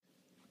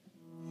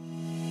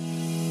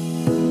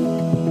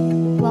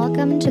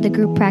Welcome to the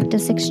Group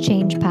Practice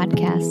Exchange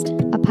podcast,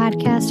 a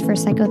podcast for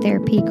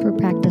psychotherapy group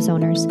practice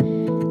owners.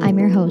 I'm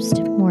your host,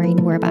 Maureen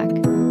Werbach.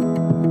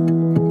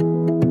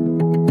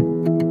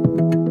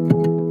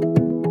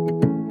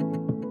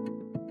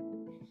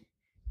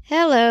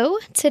 Hello.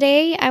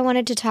 Today I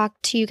wanted to talk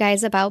to you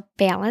guys about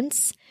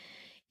balance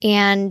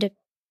and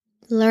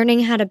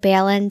learning how to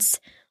balance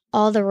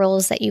all the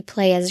roles that you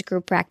play as a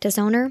group practice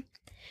owner.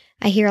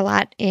 I hear a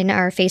lot in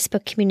our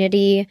Facebook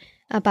community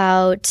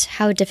about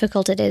how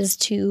difficult it is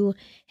to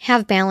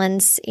have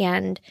balance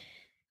and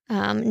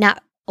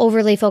not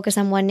overly focus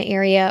on one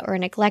area or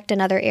neglect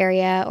another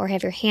area or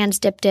have your hands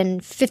dipped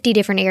in 50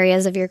 different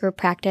areas of your group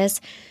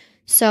practice.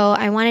 So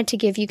I wanted to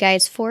give you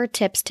guys 4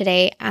 tips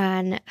today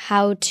on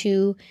how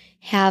to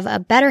have a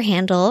better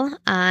handle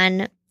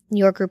on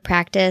your group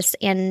practice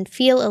and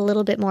feel a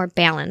little bit more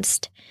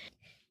balanced.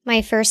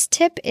 My first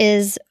tip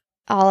is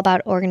all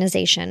about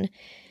organization.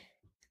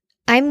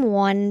 I'm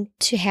one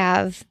to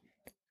have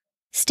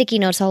sticky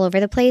notes all over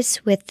the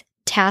place with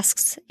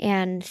tasks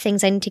and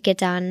things I need to get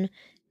done,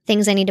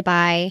 things I need to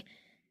buy,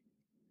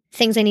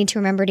 things I need to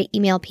remember to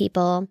email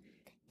people.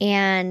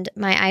 And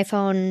my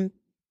iPhone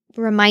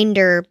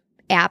reminder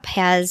app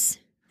has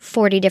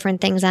 40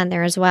 different things on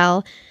there as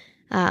well,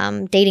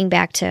 dating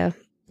back to,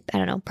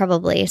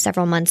 probably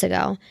several months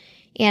ago.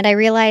 And I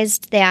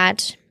realized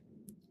that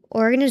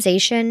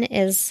organization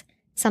is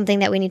something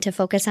that we need to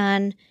focus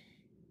on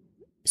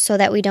so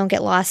that we don't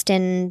get lost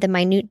in the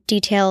minute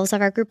details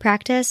of our group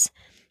practice.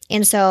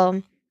 And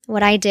so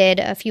what I did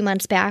a few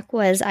months back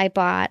was I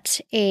bought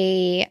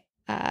a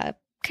kind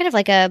of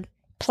like a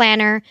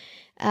planner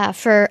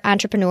for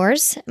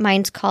entrepreneurs.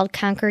 Mine's called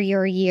Conquer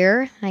Your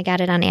Year. I got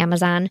it on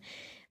Amazon.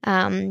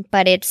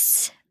 But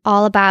it's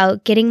all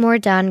about getting more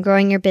done,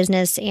 growing your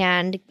business,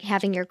 and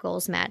having your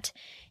goals met.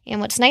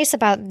 And what's nice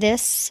about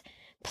this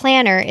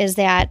planner is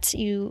that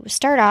you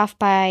start off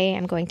by,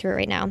 I'm going through it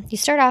right now, you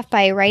start off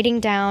by writing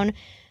down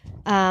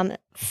 5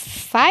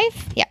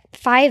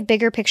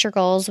 bigger picture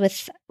goals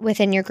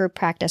within your group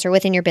practice or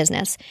within your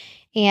business.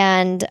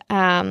 And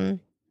then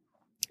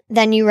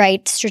you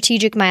write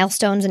strategic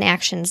milestones and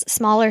actions,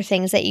 smaller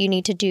things that you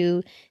need to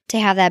do to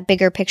have that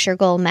bigger picture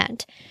goal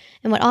met.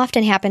 And what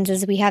often happens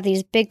is we have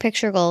these big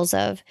picture goals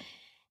of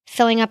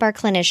filling up our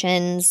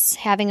clinicians,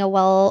 having a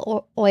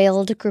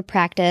well-oiled group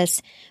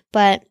practice,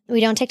 but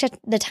we don't take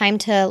the time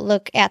to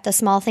look at the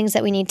small things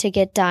that we need to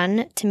get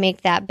done to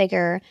make that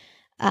bigger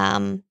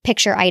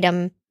picture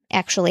item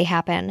actually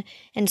happen.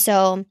 And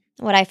so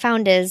what I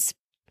found is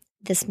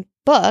this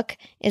book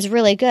is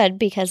really good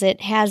because it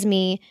has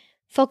me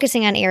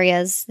focusing on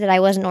areas that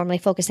I wasn't normally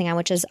focusing on,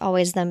 which is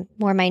always the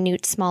more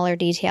minute, smaller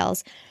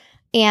details.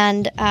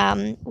 And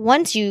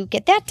once you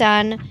get that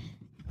done,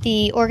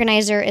 the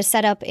organizer is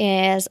set up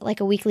as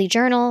like a weekly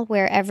journal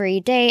where every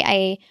day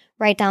I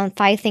write down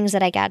 5 things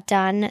that I got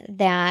done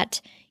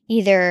that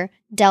either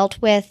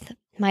dealt with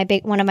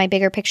one of my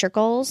bigger picture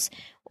goals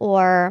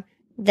or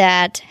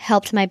that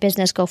helped my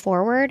business go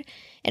forward.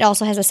 It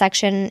also has a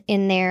section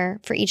in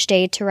there for each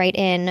day to write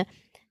in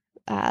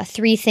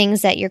 3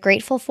 things that you're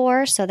grateful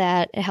for so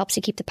that it helps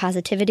you keep the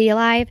positivity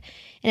alive.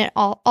 And it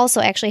also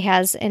actually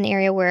has an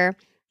area where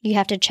you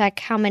have to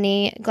check how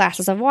many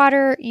glasses of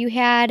water you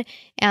had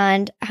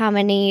and how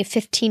many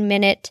 15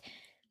 minutes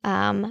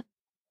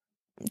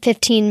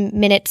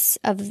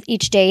of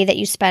each day that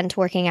you spent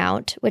working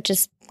out, which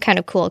is kind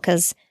of cool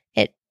because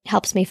it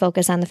helps me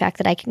focus on the fact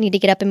that I need to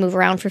get up and move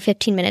around for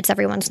 15 minutes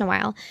every once in a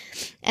while.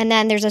 And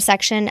then there's a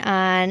section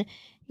on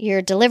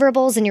your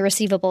deliverables and your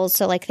receivables,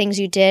 so like things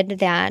you did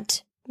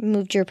that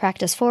moved your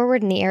practice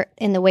forward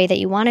in the way that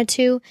you wanted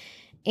to,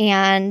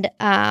 and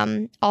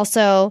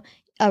also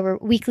a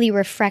weekly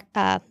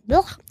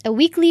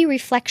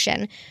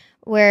reflection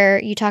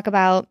where you talk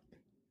about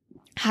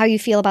how you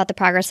feel about the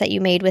progress that you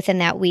made within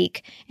that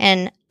week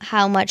and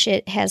how much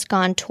it has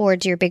gone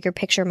towards your bigger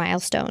picture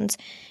milestones.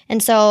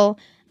 And so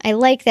I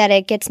like that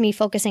it gets me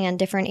focusing on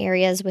different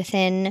areas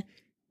within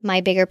my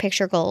bigger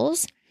picture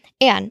goals.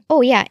 And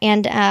at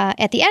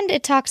the end,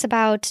 it has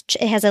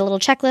a little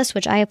checklist,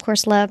 which I, of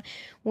course, love,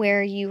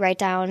 where you write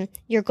down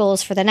your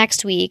goals for the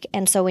next week.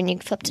 And so when you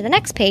flip to the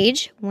next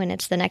page, when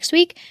it's the next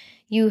week,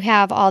 you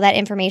have all that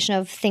information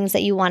of things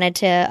that you wanted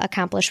to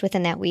accomplish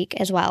within that week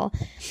as well.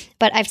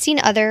 But I've seen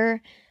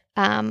other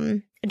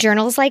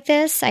journals like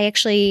this. I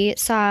actually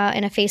saw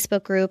in a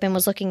Facebook group and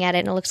was looking at it,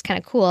 and it looks kind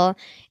of cool,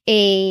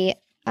 a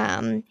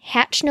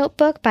Hatch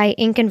notebook by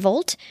Ink and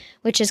Volt,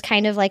 which is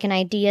kind of like an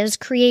ideas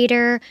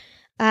creator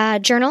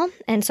journal.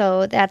 And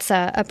so that's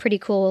a pretty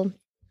cool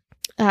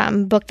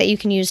book that you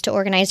can use to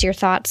organize your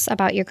thoughts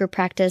about your group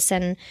practice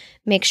and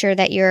make sure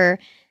that you're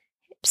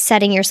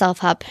setting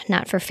yourself up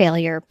not for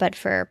failure, but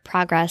for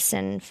progress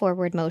and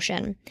forward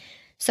motion.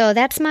 So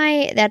that's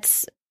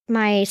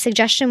my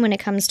suggestion when it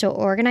comes to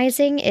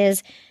organizing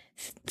is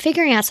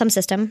figuring out some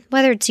system,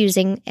 whether it's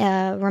using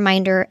a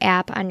reminder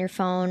app on your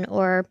phone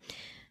or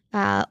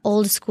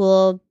old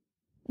school,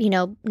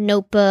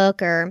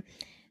 notebook or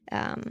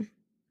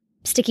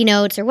sticky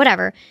notes or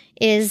whatever,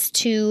 is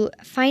to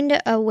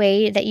find a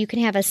way that you can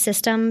have a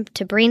system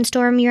to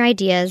brainstorm your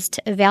ideas,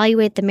 to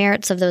evaluate the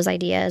merits of those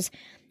ideas,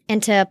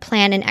 and to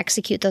plan and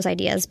execute those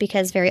ideas,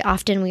 because very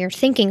often we are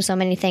thinking so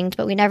many things,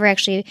 but we never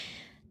actually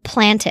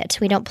plant it.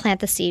 We don't plant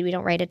the seed. We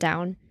don't write it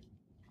down.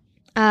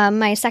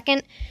 My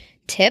second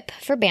tip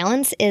for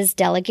balance is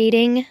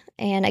delegating.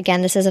 And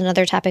again, this is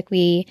another topic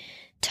we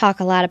talk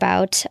a lot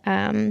about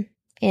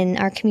in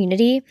our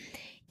community.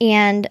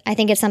 And I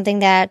think it's something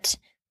that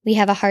we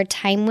have a hard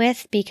time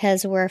with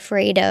because we're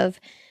afraid of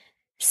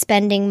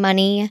spending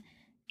money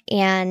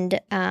and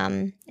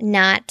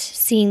not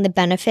seeing the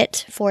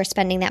benefit for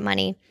spending that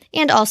money.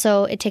 And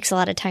also, it takes a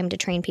lot of time to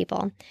train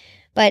people.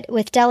 But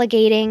with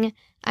delegating,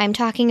 I'm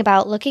talking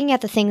about looking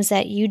at the things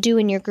that you do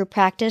in your group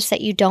practice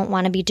that you don't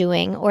want to be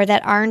doing or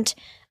that aren't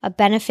a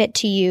benefit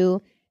to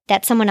you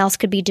that someone else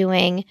could be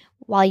doing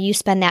while you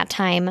spend that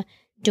time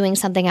doing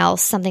something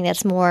else, something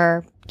that's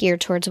more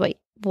geared towards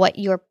what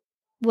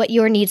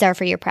your needs are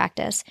for your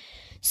practice.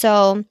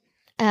 So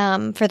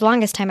for the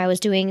longest time, I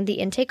was doing the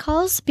intake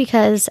calls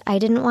because I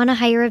didn't want to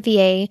hire a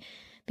VA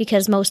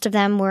because most of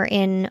them were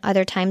in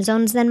other time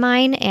zones than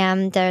mine,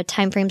 and the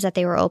time frames that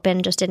they were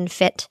open just didn't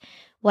fit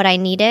what I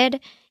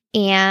needed.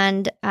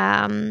 And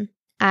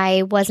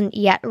I wasn't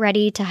yet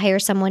ready to hire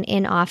someone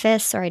in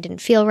office, or I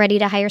didn't feel ready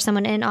to hire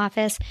someone in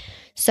office.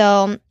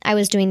 So I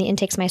was doing the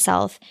intakes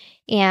myself.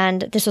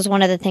 And this was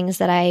one of the things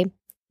that I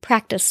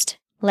practiced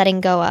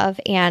letting go of.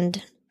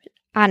 And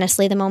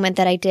honestly, the moment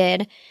that I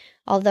did,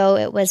 although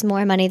it was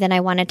more money than I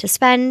wanted to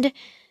spend,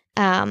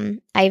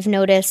 I've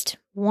noticed,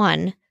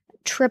 one,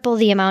 triple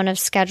the amount of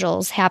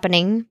schedules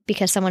happening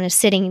because someone is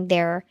sitting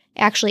there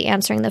actually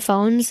answering the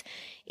phones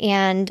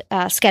and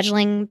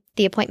scheduling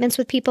the appointments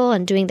with people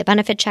and doing the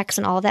benefit checks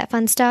and all of that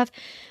fun stuff.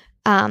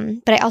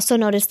 But I also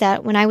noticed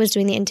that when I was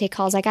doing the intake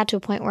calls, I got to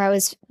a point where I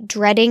was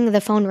dreading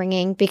the phone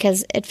ringing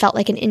because it felt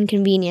like an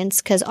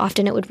inconvenience because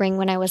often it would ring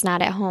when I was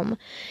not at home.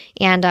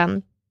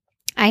 And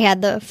I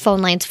had the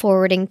phone lines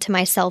forwarding to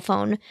my cell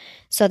phone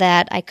so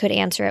that I could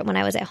answer it when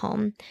I was at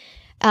home.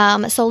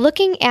 So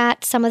looking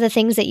at some of the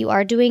things that you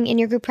are doing in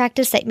your group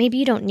practice that maybe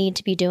you don't need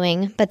to be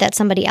doing, but that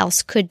somebody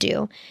else could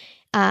do.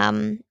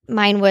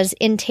 Mine was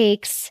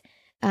intakes.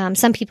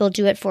 Some people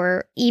do it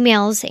for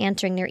emails,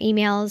 answering their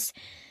emails.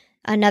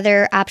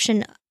 Another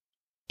option,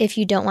 if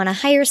you don't want to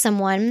hire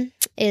someone,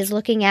 is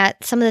looking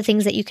at some of the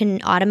things that you can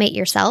automate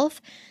yourself.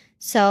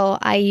 So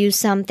I use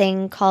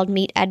something called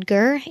Meet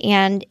Edgar,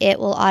 and it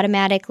will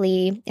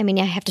automatically,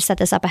 I have to set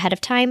this up ahead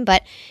of time,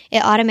 but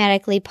it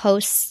automatically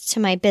posts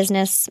to my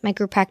business, my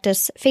group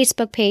practice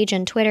Facebook page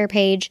and Twitter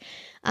page,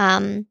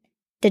 the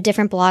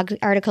different blog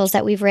articles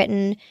that we've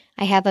written.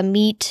 I have a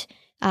Meet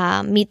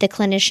the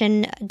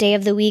Clinician day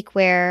of the week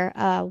where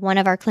one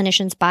of our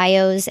clinicians'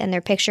 bios and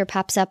their picture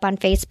pops up on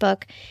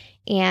Facebook.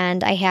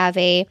 And I have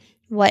a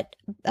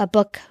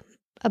book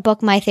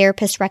my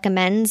therapist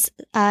recommends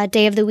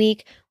day of the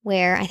week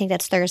where I think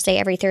that's Thursday.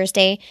 Every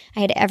Thursday,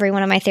 I had every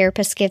one of my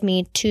therapists give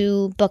me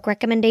 2 book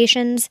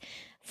recommendations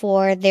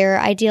for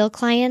their ideal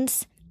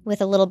clients with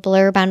a little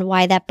blurb on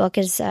why that book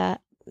is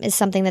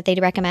something that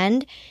they'd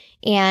recommend.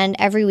 And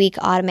every week,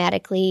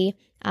 automatically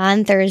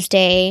on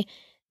Thursday,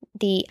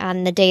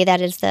 on the day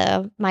that is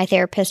the My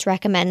Therapist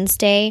Recommends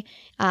day,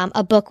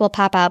 a book will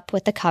pop up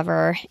with the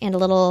cover and a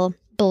little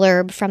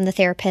blurb from the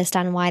therapist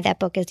on why that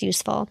book is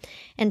useful.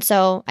 And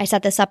so I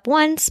set this up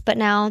once, but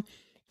now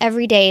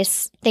every day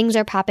things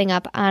are popping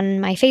up on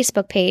my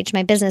Facebook page,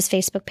 my business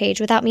Facebook page,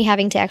 without me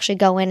having to actually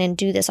go in and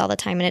do this all the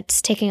time. And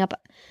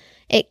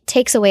it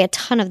takes away a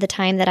ton of the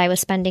time that I was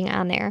spending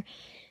on there.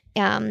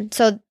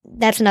 So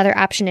that's another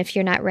option if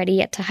you're not ready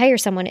yet to hire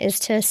someone,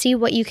 is to see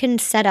what you can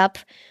set up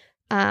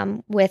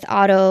with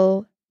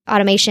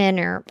automation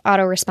or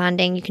auto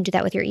responding. You can do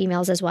that with your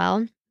emails as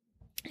well.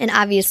 And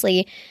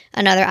obviously,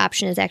 another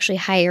option is actually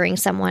hiring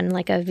someone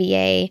like a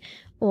VA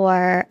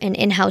or an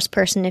in-house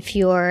person if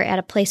you're at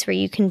a place where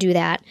you can do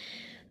that.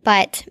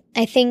 But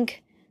I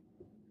think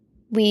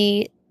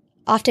we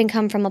often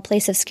come from a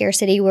place of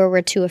scarcity where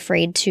we're too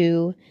afraid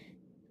to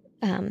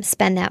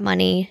spend that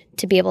money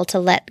to be able to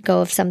let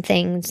go of some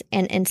things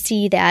and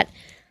see that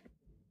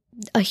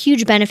a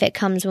huge benefit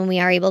comes when we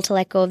are able to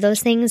let go of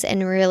those things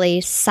and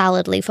really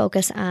solidly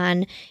focus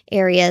on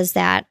areas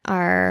that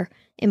are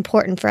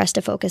important for us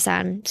to focus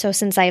on. So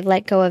since I've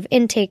let go of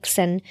intakes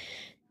and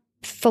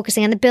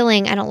focusing on the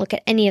billing, I don't look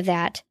at any of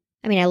that.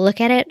 I look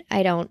at it,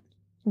 I don't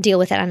deal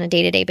with it on a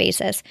day-to-day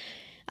basis.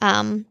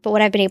 But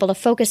what I've been able to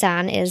focus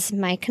on is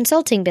my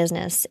consulting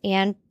business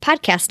and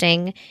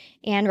podcasting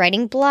and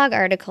writing blog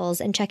articles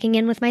and checking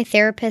in with my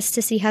therapist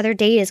to see how their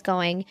day is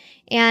going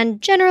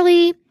and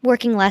generally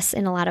working less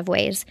in a lot of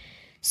ways.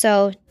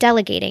 So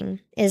delegating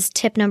is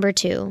tip number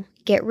 2.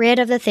 Get rid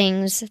of the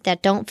things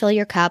that don't fill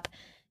your cup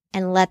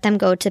and let them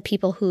go to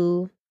people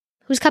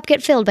whose cup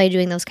get filled by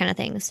doing those kind of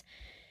things.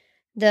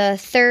 The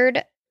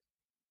third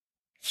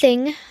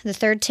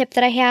tip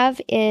that I have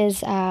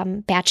is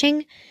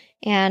batching.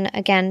 And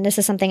again, this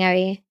is something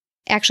I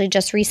actually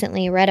just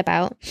recently read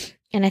about.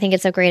 And I think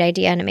it's a great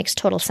idea and it makes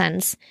total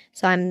sense.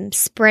 So I'm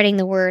spreading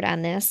the word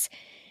on this.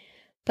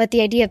 But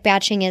the idea of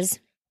batching is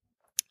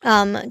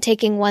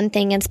taking one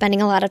thing and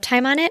spending a lot of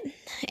time on it.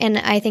 And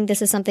I think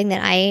this is something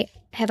that I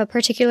have a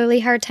particularly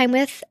hard time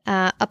with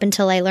up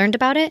until I learned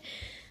about it,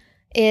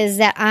 is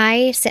that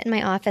I sit in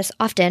my office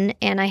often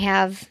and I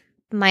have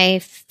my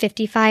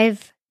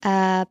 55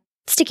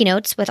 sticky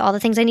notes with all the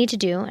things I need to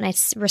do. And I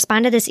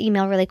respond to this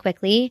email really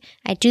quickly.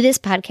 I do this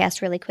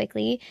podcast really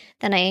quickly.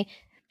 Then I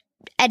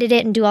edit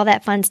it and do all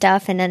that fun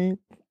stuff and then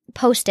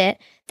post it.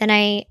 Then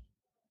I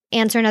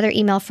answer another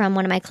email from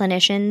one of my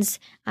clinicians.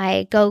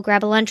 I go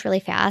grab a lunch really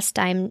fast.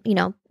 I'm,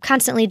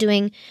 constantly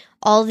doing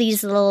all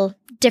these little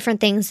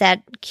different things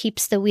that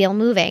keeps the wheel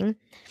moving,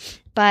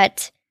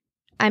 but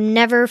I'm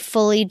never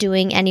fully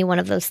doing any one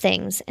of those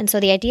things. And so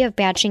the idea of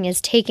batching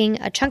is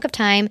taking a chunk of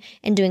time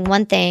and doing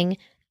one thing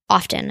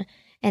often.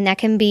 And that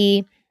can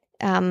be,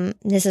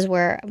 this is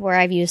where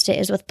I've used it,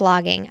 is with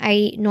blogging.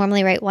 I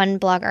normally write one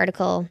blog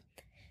article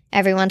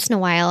every once in a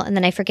while, and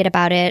then I forget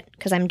about it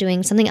because I'm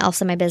doing something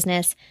else in my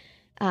business.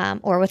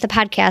 Or with the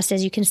podcast,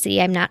 as you can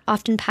see, I'm not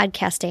often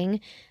podcasting.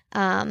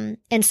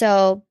 And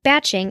so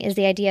batching is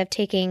the idea of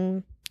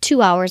taking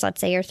 2 hours,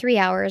 let's say, or 3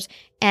 hours,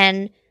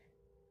 and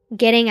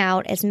getting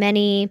out as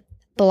many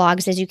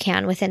blogs as you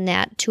can within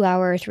that 2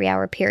 hour or 3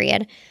 hour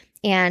period.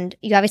 And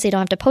you obviously don't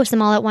have to post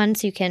them all at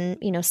once. You can,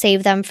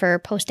 save them for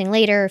posting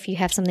later. If you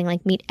have something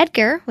like Meet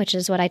Edgar, which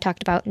is what I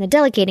talked about in the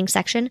delegating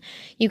section,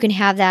 you can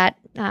have that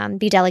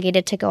be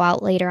delegated to go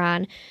out later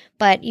on.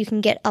 But you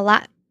can get a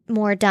lot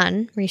more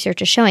done.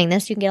 Research is showing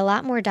this. You can get a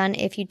lot more done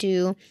if you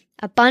do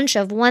a bunch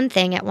of one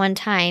thing at one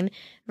time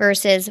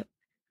versus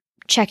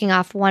checking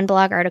off one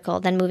blog article,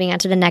 then moving on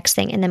to the next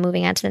thing, and then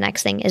moving on to the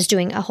next thing, is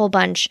doing a whole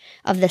bunch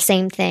of the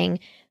same thing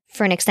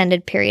for an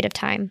extended period of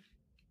time.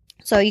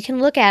 So you can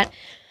look at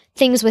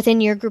things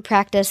within your group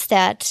practice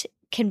that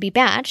can be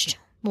batched.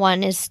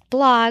 One is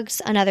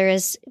blogs. Another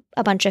is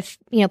a bunch of,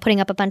 putting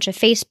up a bunch of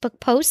Facebook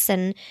posts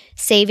and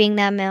saving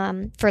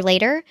them for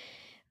later.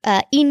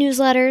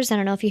 E-newsletters. I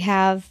don't know if you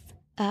have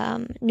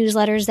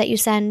newsletters that you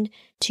send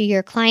to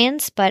your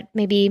clients, but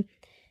maybe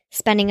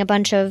spending a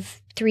bunch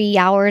of 3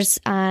 hours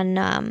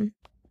on,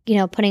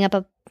 putting up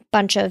a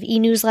bunch of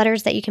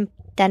e-newsletters that you can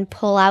then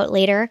pull out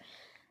later.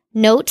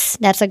 Notes,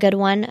 that's a good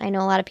one. I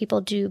know a lot of people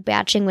do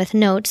batching with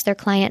notes, their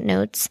client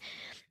notes.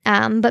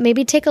 But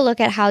maybe take a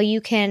look at how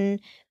you can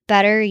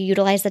better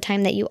utilize the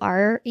time that you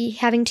are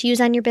having to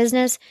use on your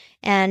business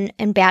and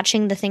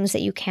batching the things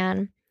that you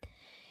can.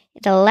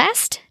 The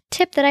last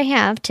tip that I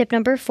have, tip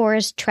number 4,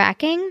 is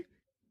tracking.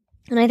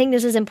 And I think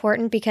this is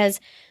important because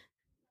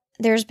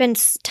there's been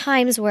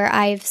times where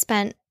I've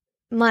spent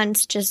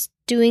months just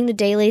doing the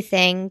daily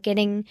thing,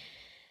 getting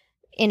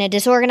in a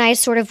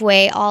disorganized sort of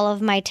way all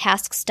of my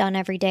tasks done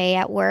every day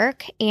at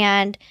work,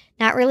 and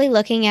not really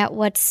looking at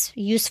what's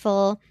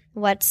useful,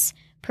 what's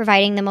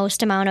providing the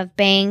most amount of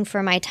bang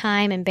for my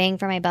time and bang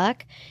for my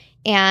buck.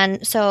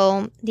 And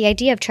so the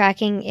idea of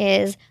tracking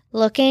is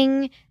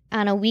looking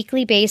on a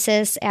weekly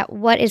basis at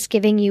what is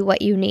giving you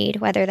what you need,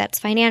 whether that's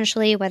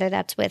financially, whether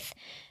that's with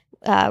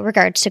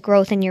regards to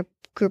growth in your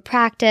group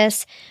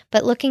practice,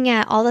 but looking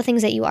at all the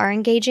things that you are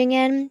engaging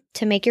in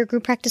to make your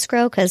group practice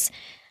grow, because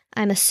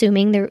I'm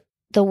assuming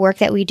the work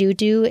that we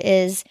do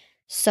is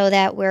so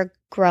that we're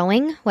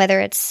growing, whether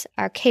it's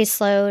our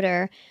caseload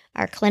or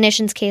our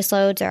clinicians'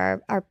 caseloads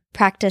or our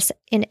practice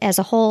as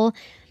a whole,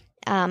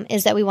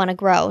 is that we want to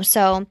grow.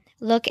 So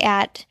look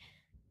at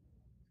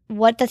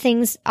what the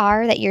things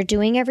are that you're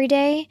doing every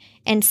day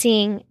and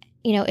seeing,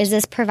 is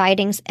this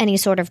providing any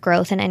sort of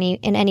growth in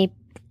any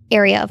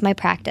area of my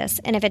practice?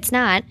 And if it's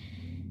not,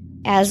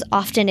 as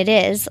often it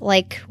is,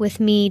 like with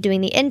me doing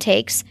the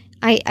intakes,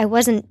 I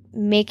wasn't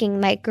making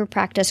my group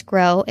practice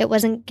grow. It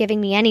wasn't giving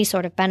me any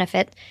sort of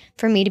benefit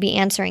for me to be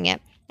answering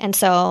it. And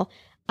so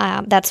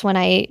that's when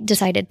I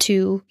decided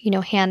to,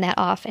 hand that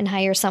off and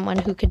hire someone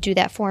who could do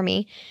that for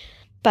me.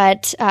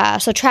 But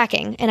so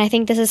tracking, and I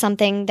think this is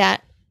something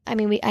that,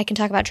 I can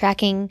talk about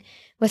tracking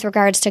with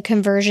regards to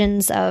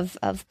conversions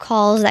of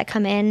calls that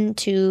come in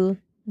to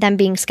them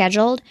being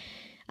scheduled.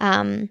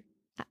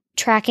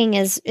 Tracking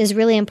is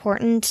really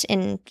important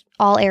in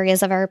all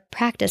areas of our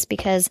practice,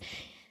 because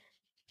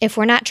if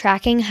we're not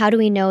tracking, how do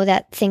we know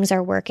that things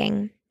are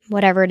working?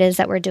 Whatever it is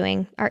that we're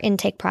doing, our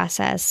intake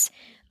process,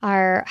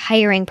 our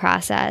hiring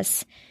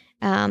process,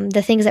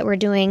 the things that we're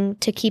doing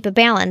to keep a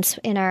balance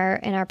in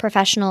our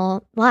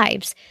professional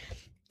lives.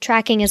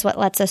 Tracking is what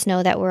lets us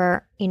know that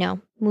we're,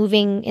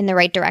 moving in the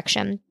right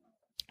direction.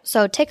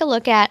 So take a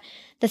look at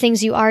the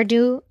things you are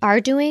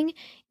doing,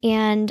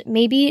 and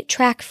maybe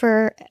track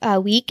for a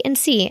week and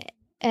see,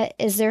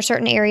 is there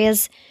certain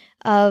areas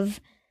of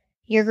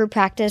your group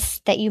practice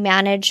that you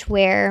manage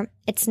where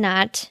it's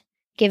not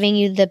giving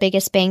you the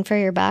biggest bang for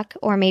your buck,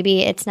 or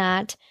maybe it's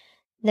not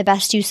the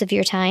best use of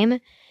your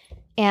time.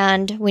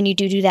 And when you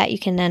do that, you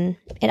can then,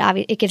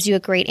 it gives you a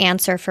great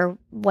answer for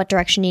what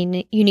direction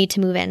you need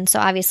to move in. So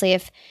obviously,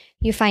 if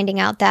you're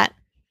finding out that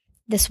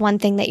this one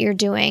thing that you're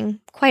doing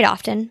quite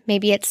often,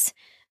 maybe it's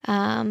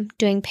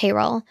doing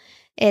payroll,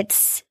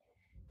 it's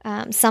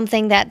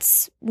something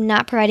that's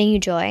not providing you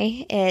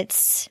joy.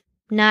 It's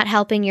not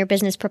helping your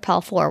business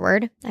propel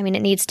forward. I mean,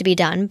 it needs to be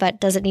done, but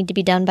does it need to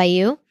be done by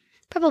you?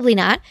 Probably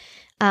not.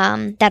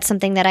 That's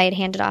something that I had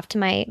handed off to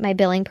my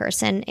billing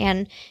person,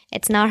 and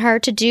it's not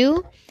hard to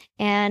do,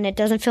 and it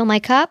doesn't fill my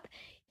cup,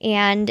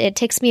 and it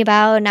takes me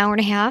about an hour and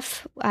a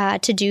half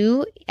to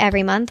do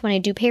every month when I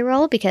do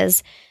payroll,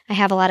 because I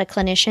have a lot of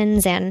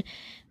clinicians, and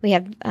we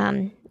have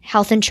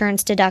health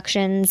insurance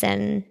deductions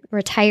and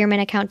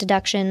retirement account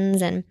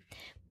deductions and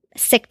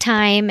sick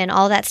time and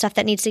all that stuff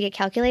that needs to get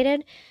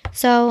calculated.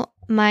 So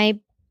my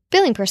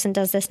billing person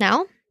does this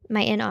now,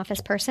 my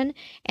in-office person,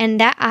 and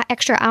that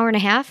extra hour and a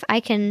half I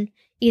can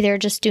either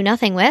just do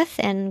nothing with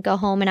and go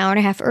home an hour and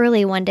a half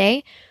early one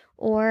day,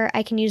 or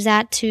I can use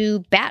that to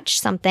batch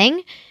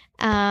something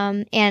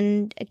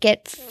and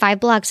get 5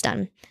 blogs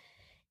done.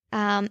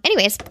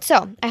 Anyways,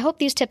 so I hope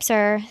these tips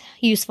are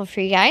useful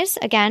for you guys.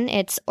 Again,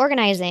 it's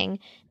organizing,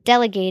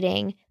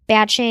 delegating,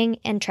 batching,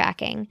 and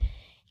tracking.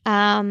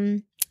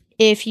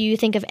 If you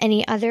think of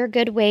any other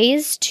good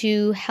ways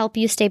to help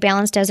you stay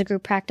balanced as a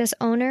group practice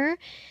owner,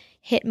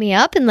 hit me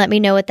up and let me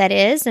know what that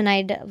is, and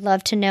I'd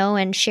love to know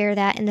and share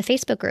that in the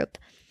Facebook group.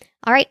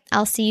 All right,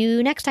 I'll see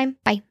you next time.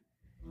 Bye.